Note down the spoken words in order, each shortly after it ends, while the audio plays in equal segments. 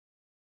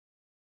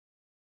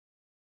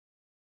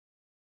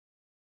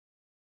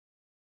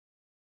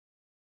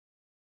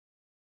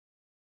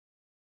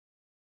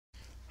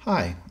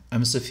Hi,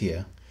 I'm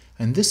Sophia,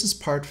 and this is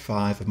part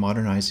 5 of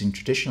Modernizing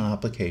Traditional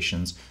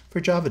Applications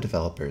for Java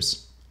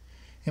Developers.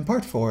 In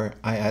part 4,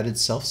 I added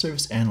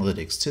self-service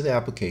analytics to the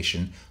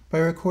application by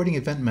recording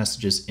event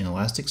messages in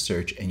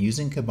Elasticsearch and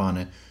using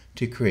Kibana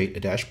to create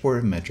a dashboard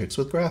of metrics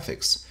with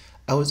graphics.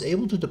 I was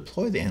able to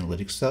deploy the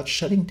analytics without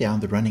shutting down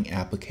the running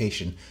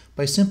application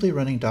by simply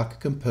running Docker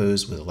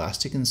Compose with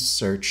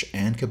Elasticsearch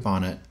and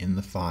Kibana in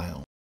the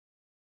file.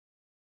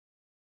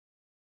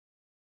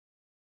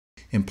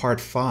 In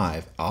part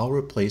 5, I'll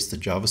replace the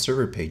Java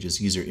Server Pages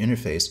user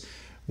interface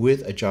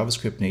with a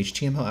JavaScript and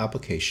HTML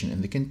application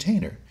in the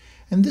container.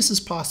 And this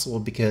is possible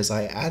because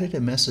I added a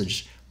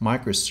message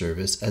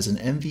microservice as an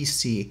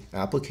MVC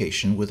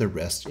application with a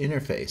REST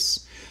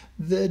interface.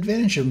 The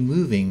advantage of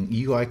moving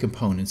UI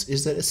components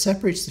is that it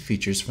separates the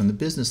features from the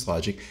business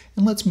logic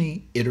and lets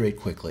me iterate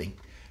quickly.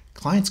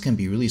 Clients can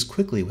be released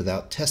quickly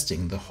without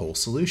testing the whole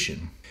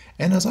solution.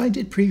 And as I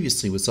did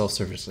previously with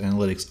self-service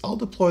analytics, I'll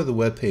deploy the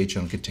web page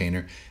on a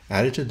container,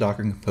 add it to the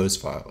Docker Compose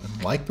file,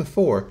 and like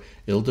before,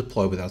 it'll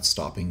deploy without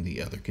stopping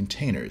the other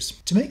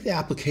containers. To make the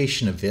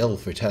application available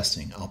for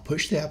testing, I'll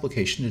push the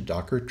application to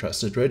Docker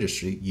Trusted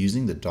Registry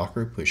using the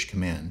docker push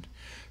command.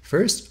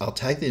 First, I'll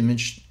tag the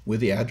image with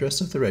the address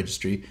of the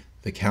registry,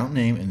 the account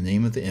name and the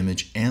name of the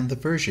image, and the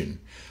version.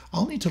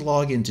 I'll need to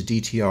log into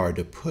DTR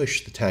to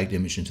push the tagged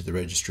image into the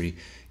registry,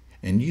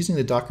 and using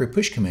the docker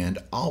push command,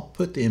 I'll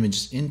put the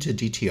image into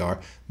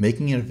DTR,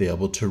 making it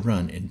available to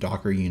run in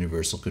Docker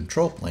Universal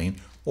Control Plane,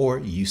 or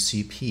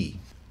UCP.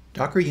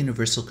 Docker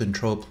Universal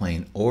Control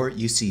Plane, or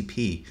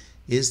UCP,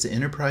 is the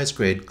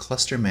enterprise-grade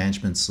cluster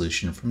management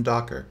solution from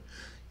Docker.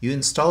 You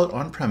install it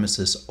on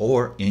premises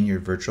or in your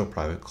virtual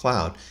private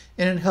cloud,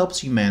 and it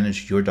helps you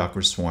manage your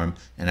Docker Swarm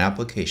and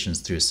applications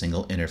through a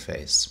single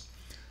interface.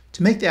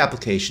 To make the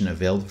application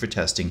available for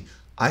testing,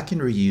 I can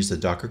reuse the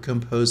Docker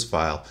Compose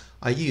file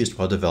I used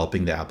while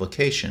developing the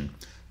application.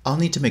 I'll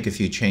need to make a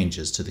few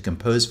changes to the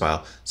Compose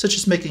file, such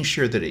as making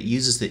sure that it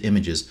uses the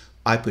images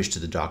I pushed to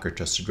the Docker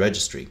Trusted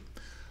Registry.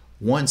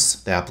 Once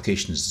the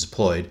application is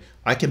deployed,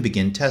 I can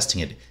begin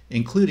testing it,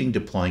 including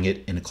deploying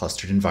it in a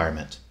clustered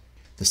environment.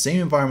 The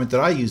same environment that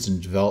I used in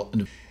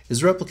development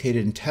is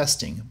replicated in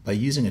testing by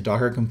using a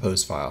Docker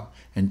Compose file,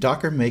 and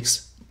Docker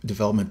makes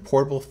development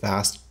portable,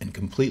 fast, and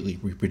completely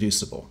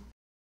reproducible.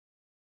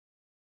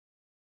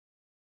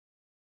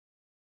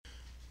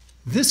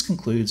 This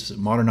concludes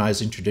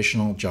Modernizing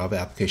Traditional Java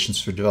Applications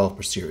for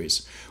Developers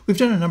series. We've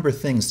done a number of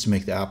things to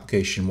make the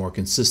application more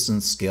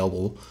consistent,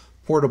 scalable,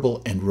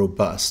 portable, and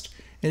robust.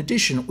 In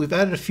addition, we've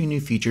added a few new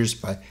features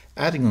by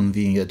adding them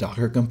via a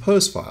Docker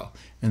Compose file,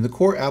 and the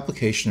core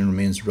application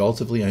remains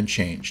relatively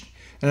unchanged.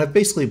 And I've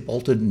basically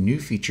bolted new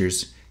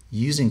features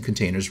using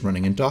containers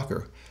running in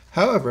Docker.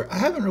 However, I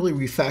haven't really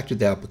refactored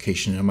the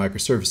application in a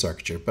microservice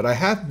architecture, but I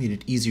have made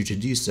it easier to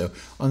do so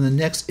on the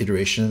next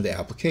iteration of the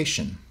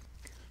application.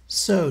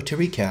 So, to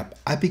recap,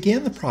 I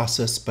began the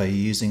process by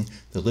using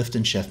the lift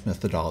and shift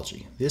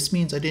methodology. This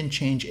means I didn't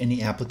change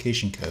any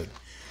application code.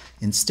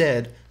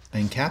 Instead,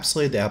 I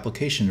encapsulated the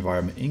application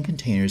environment in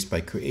containers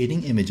by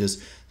creating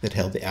images that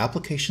held the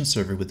application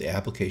server with the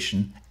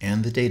application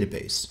and the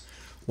database.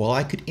 While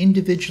I could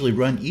individually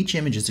run each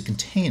image as a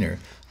container,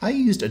 I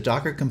used a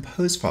Docker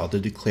Compose file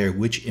to declare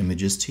which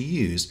images to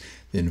use,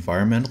 the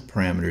environmental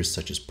parameters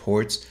such as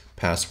ports,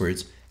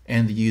 passwords,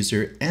 and the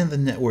user and the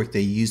network they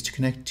use to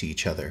connect to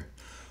each other.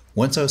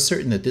 Once I was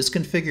certain that this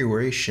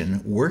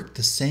configuration worked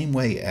the same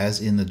way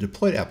as in the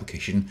deployed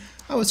application,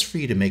 I was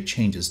free to make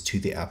changes to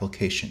the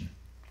application.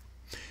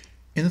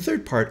 In the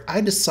third part,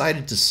 I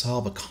decided to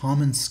solve a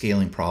common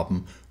scaling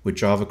problem with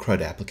Java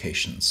CRUD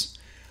applications.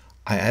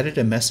 I added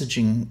a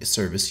messaging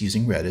service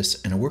using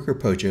Redis and a worker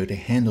Pojo to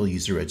handle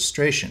user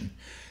registration.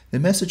 The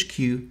message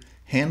queue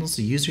handles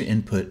the user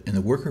input and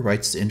the worker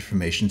writes the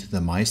information to the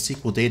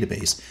MySQL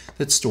database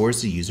that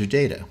stores the user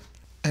data.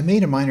 I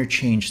made a minor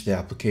change to the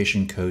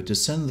application code to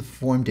send the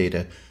form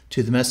data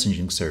to the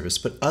messaging service,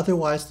 but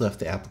otherwise left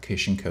the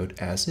application code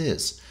as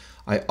is.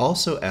 I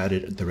also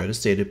added the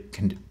Redis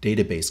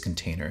database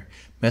container,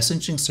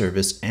 messaging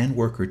service, and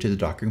worker to the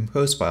Docker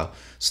Compose file,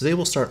 so they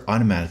will start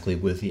automatically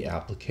with the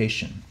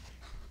application.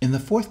 In the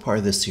fourth part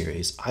of this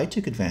series, I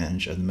took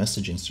advantage of the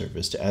messaging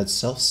service to add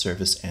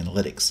self-service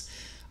analytics.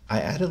 I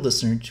added a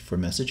listener for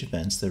message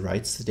events that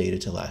writes the data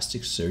to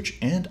Elasticsearch,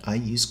 and I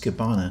used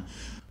Kibana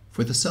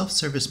for the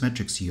self-service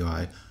metrics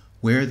UI,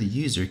 where the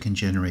user can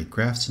generate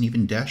graphs and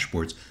even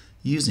dashboards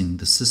using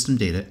the system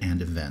data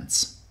and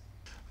events.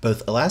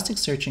 Both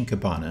Elasticsearch and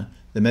Kibana,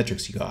 the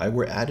metrics UI,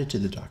 were added to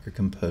the Docker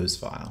Compose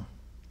file.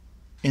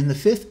 In the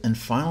fifth and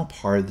final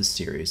part of the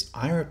series,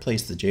 I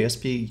replaced the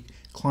JSP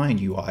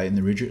client UI in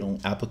the original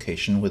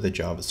application with a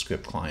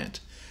JavaScript client.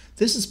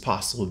 This is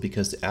possible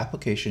because the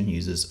application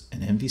uses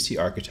an MVC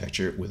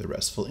architecture with a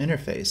RESTful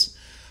interface.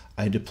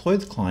 I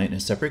deployed the client in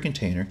a separate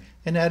container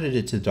and added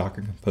it to the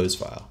Docker Compose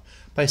file.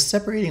 By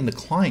separating the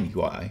client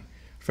UI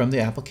from the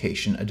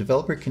application, a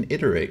developer can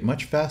iterate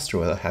much faster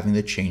without having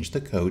to change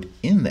the code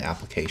in the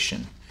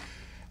application.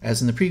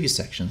 As in the previous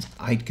sections,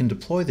 I can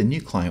deploy the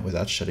new client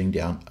without shutting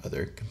down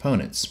other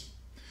components.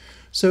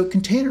 So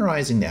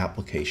containerizing the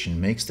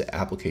application makes the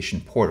application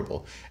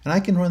portable, and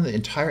I can run the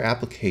entire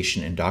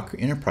application in Docker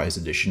Enterprise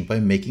Edition by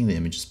making the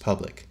images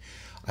public.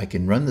 I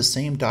can run the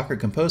same Docker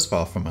Compose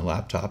file from my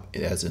laptop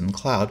as in the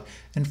cloud,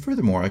 and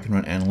furthermore I can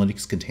run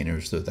analytics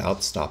containers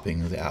without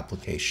stopping the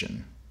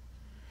application.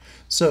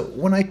 So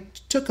when I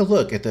took a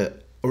look at the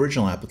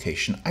original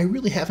application, I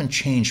really haven't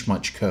changed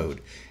much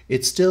code.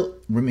 It still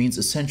remains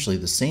essentially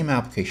the same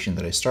application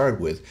that I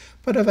started with,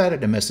 but I've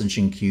added a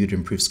messaging queue to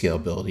improve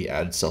scalability,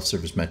 added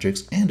self-service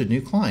metrics, and a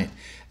new client.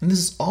 And this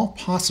is all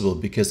possible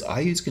because I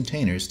use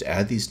containers to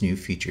add these new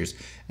features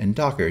and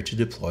Docker to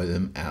deploy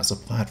them as a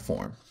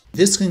platform.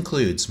 This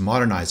concludes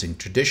modernizing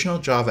traditional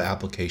Java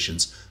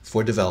applications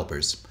for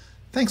developers.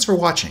 Thanks for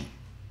watching.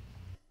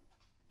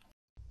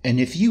 And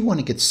if you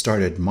want to get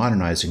started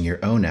modernizing your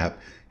own app,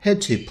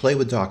 head to Play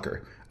with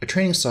Docker, a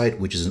training site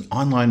which is an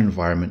online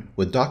environment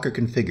with Docker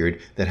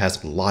configured that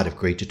has a lot of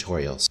great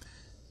tutorials.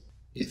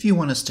 If you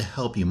want us to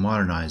help you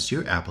modernize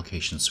your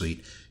application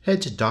suite,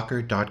 head to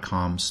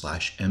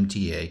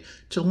docker.com/MTA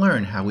to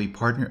learn how we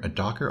partner a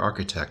Docker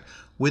architect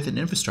with an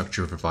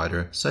infrastructure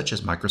provider such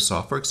as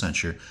Microsoft or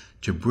Accenture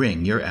to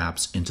bring your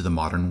apps into the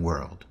modern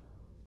world.